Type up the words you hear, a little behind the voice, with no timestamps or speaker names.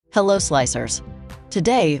Hello, Slicers.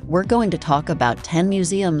 Today, we're going to talk about 10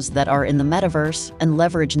 museums that are in the metaverse and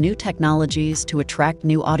leverage new technologies to attract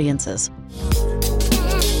new audiences.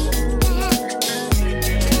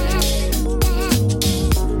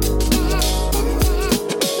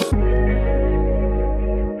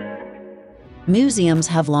 Museums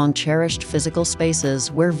have long cherished physical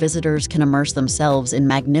spaces where visitors can immerse themselves in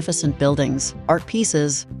magnificent buildings, art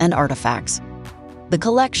pieces, and artifacts. The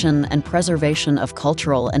collection and preservation of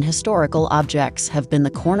cultural and historical objects have been the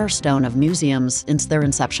cornerstone of museums since their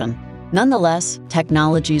inception. Nonetheless,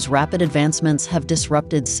 technology's rapid advancements have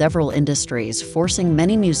disrupted several industries, forcing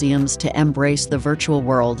many museums to embrace the virtual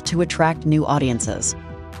world to attract new audiences.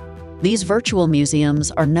 These virtual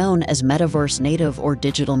museums are known as metaverse-native or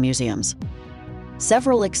digital museums.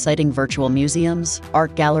 Several exciting virtual museums,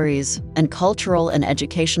 art galleries, and cultural and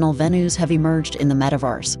educational venues have emerged in the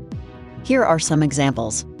metaverse. Here are some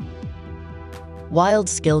examples. Wild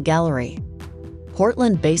Skill Gallery.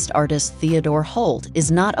 Portland-based artist Theodore Holt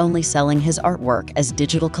is not only selling his artwork as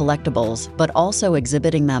digital collectibles, but also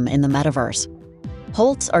exhibiting them in the metaverse.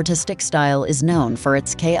 Holt's artistic style is known for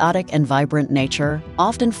its chaotic and vibrant nature,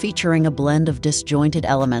 often featuring a blend of disjointed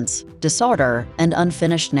elements, disorder, and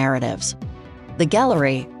unfinished narratives. The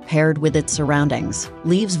gallery, paired with its surroundings,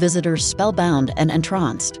 leaves visitors spellbound and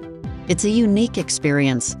entranced. It's a unique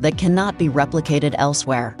experience that cannot be replicated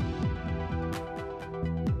elsewhere.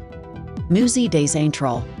 Musée des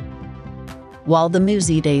Centrales. While the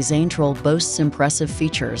Musée des Centrales boasts impressive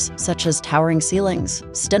features such as towering ceilings,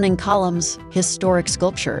 stunning columns, historic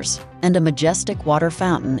sculptures, and a majestic water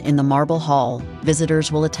fountain in the marble hall,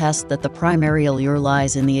 visitors will attest that the primary allure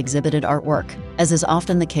lies in the exhibited artwork, as is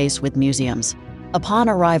often the case with museums. Upon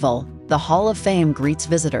arrival, the Hall of Fame greets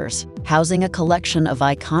visitors, housing a collection of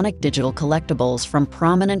iconic digital collectibles from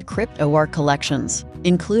prominent crypto art collections,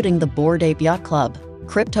 including the Bored Ape Yacht Club,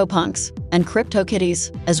 CryptoPunks, and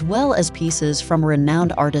CryptoKitties, as well as pieces from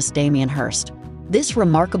renowned artist Damien Hirst. This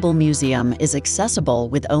remarkable museum is accessible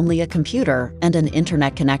with only a computer and an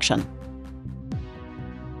internet connection.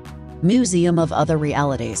 Museum of Other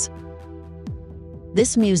Realities.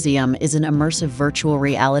 This museum is an immersive virtual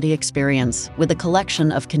reality experience with a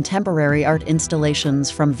collection of contemporary art installations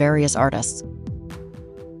from various artists.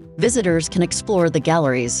 Visitors can explore the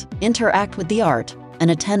galleries, interact with the art, and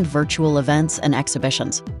attend virtual events and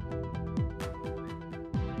exhibitions.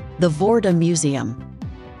 The Vorda Museum.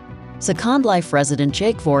 Second Life resident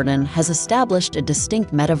Jake Vorden has established a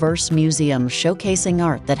distinct metaverse museum showcasing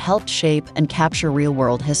art that helped shape and capture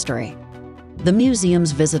real-world history. The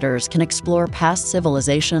museum's visitors can explore past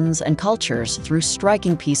civilizations and cultures through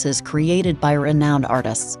striking pieces created by renowned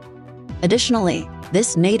artists. Additionally,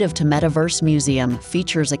 this native-to-metaverse museum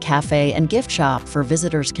features a cafe and gift shop for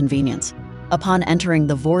visitors' convenience. Upon entering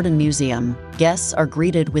the Vorden Museum, guests are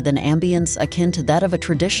greeted with an ambience akin to that of a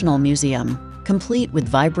traditional museum, complete with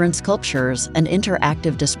vibrant sculptures and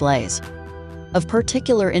interactive displays. Of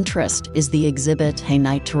particular interest is the exhibit A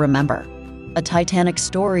Night to Remember, a Titanic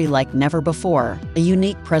story like never before, a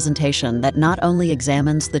unique presentation that not only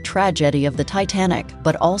examines the tragedy of the Titanic,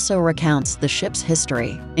 but also recounts the ship's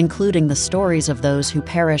history, including the stories of those who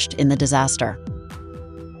perished in the disaster.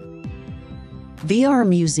 VR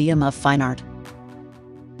Museum of Fine Art.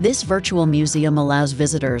 This virtual museum allows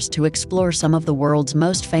visitors to explore some of the world's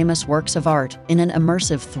most famous works of art in an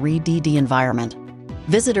immersive 3D environment.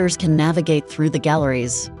 Visitors can navigate through the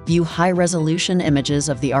galleries, view high-resolution images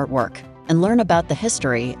of the artwork, and learn about the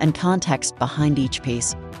history and context behind each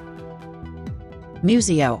piece.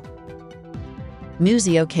 Museo.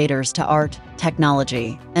 Museo caters to art,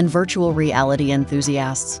 technology, and virtual reality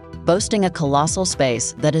enthusiasts, boasting a colossal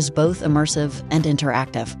space that is both immersive and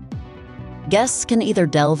interactive. Guests can either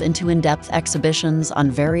delve into in-depth exhibitions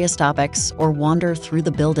on various topics or wander through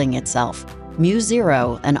the building itself.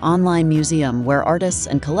 MuZero, an online museum where artists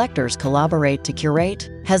and collectors collaborate to curate,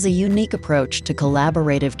 has a unique approach to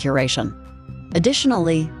collaborative curation.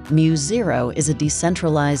 Additionally, MuZero is a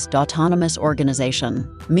decentralized, autonomous organization,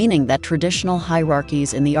 meaning that traditional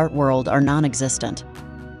hierarchies in the art world are non-existent.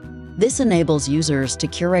 This enables users to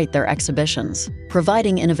curate their exhibitions,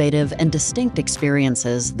 providing innovative and distinct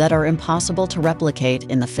experiences that are impossible to replicate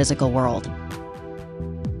in the physical world.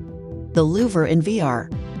 The Louvre in VR.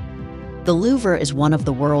 The Louvre is one of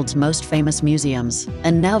the world's most famous museums,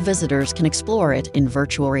 and now visitors can explore it in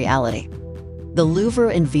virtual reality. The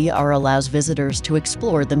Louvre in VR allows visitors to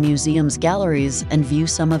explore the museum's galleries and view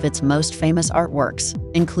some of its most famous artworks,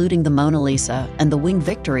 including the Mona Lisa and the Winged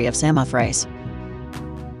Victory of Samothrace.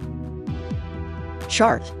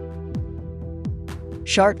 Chartres.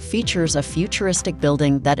 Chart features a futuristic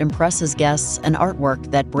building that impresses guests and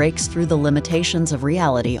artwork that breaks through the limitations of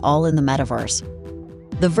reality, all in the metaverse.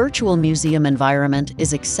 The virtual museum environment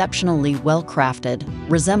is exceptionally well crafted,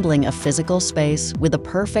 resembling a physical space with a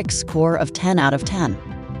perfect score of 10 out of 10.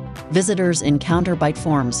 Visitors encounter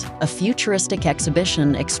Byteforms, a futuristic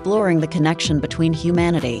exhibition exploring the connection between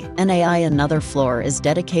humanity and AI. Another floor is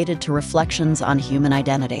dedicated to reflections on human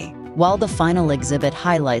identity, while the final exhibit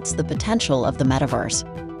highlights the potential of the metaverse.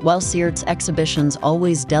 While Cherished exhibitions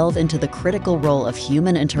always delve into the critical role of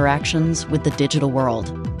human interactions with the digital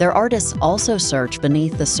world, their artists also search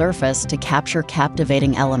beneath the surface to capture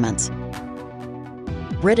captivating elements.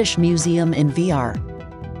 British Museum in VR.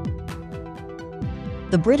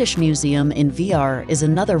 The British Museum in VR is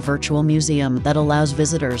another virtual museum that allows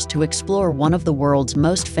visitors to explore one of the world's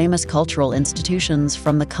most famous cultural institutions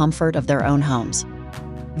from the comfort of their own homes.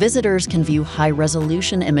 Visitors can view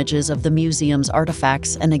high-resolution images of the museum's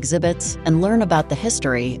artifacts and exhibits and learn about the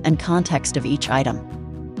history and context of each item.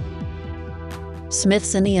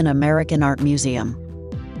 Smithsonian American Art Museum.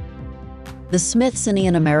 The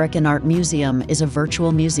Smithsonian American Art Museum is a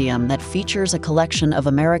virtual museum that features a collection of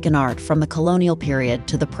American art from the colonial period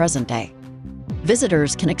to the present day.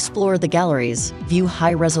 Visitors can explore the galleries, view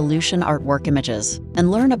high-resolution artwork images, and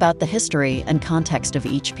learn about the history and context of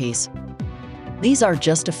each piece. These are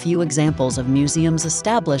just a few examples of museums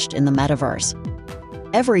established in the metaverse.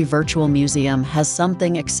 Every virtual museum has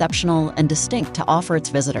something exceptional and distinct to offer its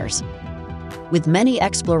visitors. With many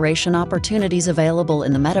exploration opportunities available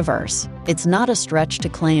in the metaverse, it's not a stretch to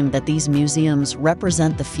claim that these museums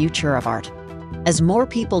represent the future of art. As more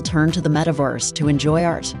people turn to the metaverse to enjoy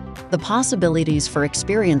art, the possibilities for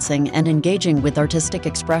experiencing and engaging with artistic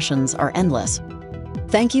expressions are endless.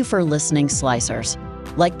 Thank you for listening, Slicers.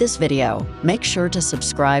 Like this video, make sure to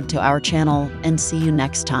subscribe to our channel, and see you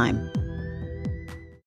next time.